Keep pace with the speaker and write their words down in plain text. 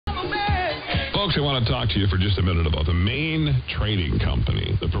Folks, I want to talk to you for just a minute about the Maine Trading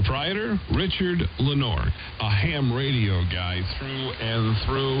Company. The proprietor, Richard Lenore, a ham radio guy through and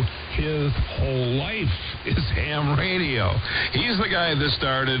through. His whole life is ham radio. He's the guy that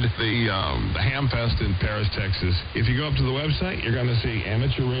started the Ham Fest in Paris, Texas. If you go up to the website, you're going to see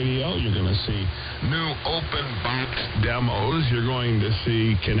amateur radio. You're going to see new open box demos. You're going to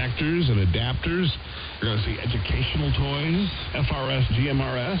see connectors and adapters. You're going to see educational toys, FRS,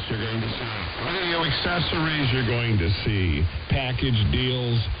 GMRS. You're going to see radio accessories. You're going to see package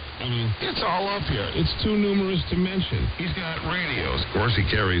deals. I mean, it's all up here. It's too numerous to mention. He's got radios. Of course, he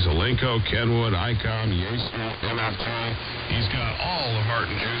carries Alinco, Kenwood, Icom, Yaesu, MFT. He's got all of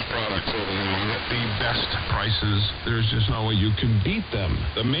Martin Hughes products over there at the best prices. There's just no way you can beat them.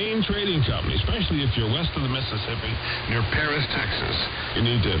 The Maine Trading Company, especially if you're west of the Mississippi, near Paris, Texas, you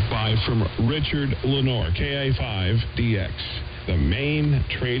need to buy from Richard Lenore, KA5DX. The Maine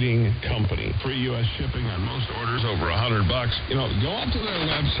Trading Company. Free U.S. shipping on most orders over $100. You know, go up to their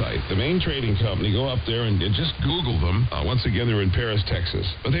website, the Maine Trading Company. Go up there and just Google them. Once again, they're in Paris, Texas.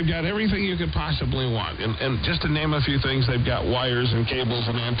 But they've got everything you could possibly want. And just to name a few things, they've got wires and cables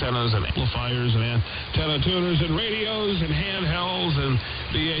and antennas and amplifiers and antenna tuners and radios and handhelds and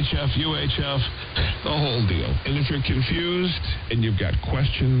VHF, UHF, the whole deal. And if you're confused and you've got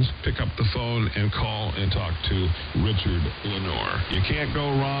questions, pick up the phone and call and talk to Richard Lenore. You can't go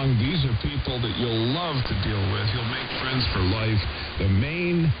wrong. These are people that you'll love to deal with. You'll make friends for life. The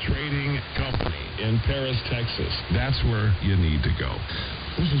Maine Trading Company in Paris, Texas. That's where you need to go.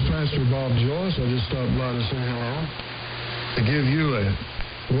 This is Pastor Bob Joyce. I just stopped by to say hello, to give you a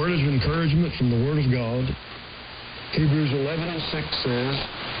word of encouragement from the Word of God. Hebrews 11:6 says,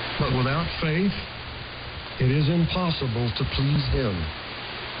 "But without faith, it is impossible to please Him.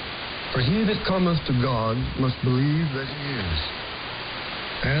 For he that cometh to God must believe that He is,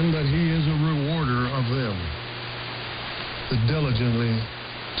 and that He is a rewarder of them that diligently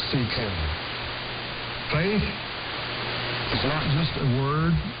seek Him." Faith is not just a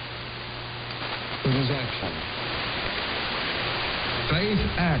word, but is action. Faith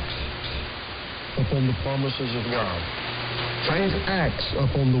acts upon the promises of God. Faith acts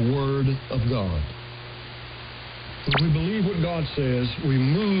upon the Word of God. When we believe what God says, we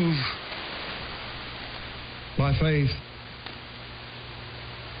move by faith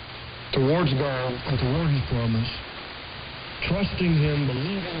towards God and toward His promise, trusting Him,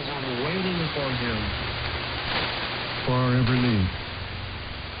 believing Him, waiting upon Him for our every need.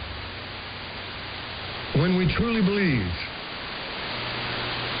 When we truly believe,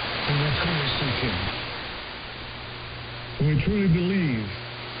 when we truly seek Him, when we truly believe,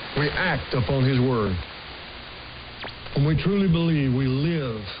 we act upon His Word. When we truly believe, we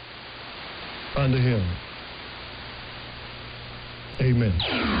live unto Him. Amen.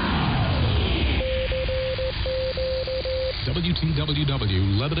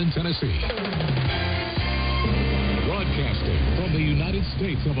 WTWW, Lebanon, Tennessee. Broadcasting from the United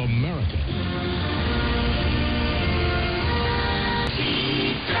States of America.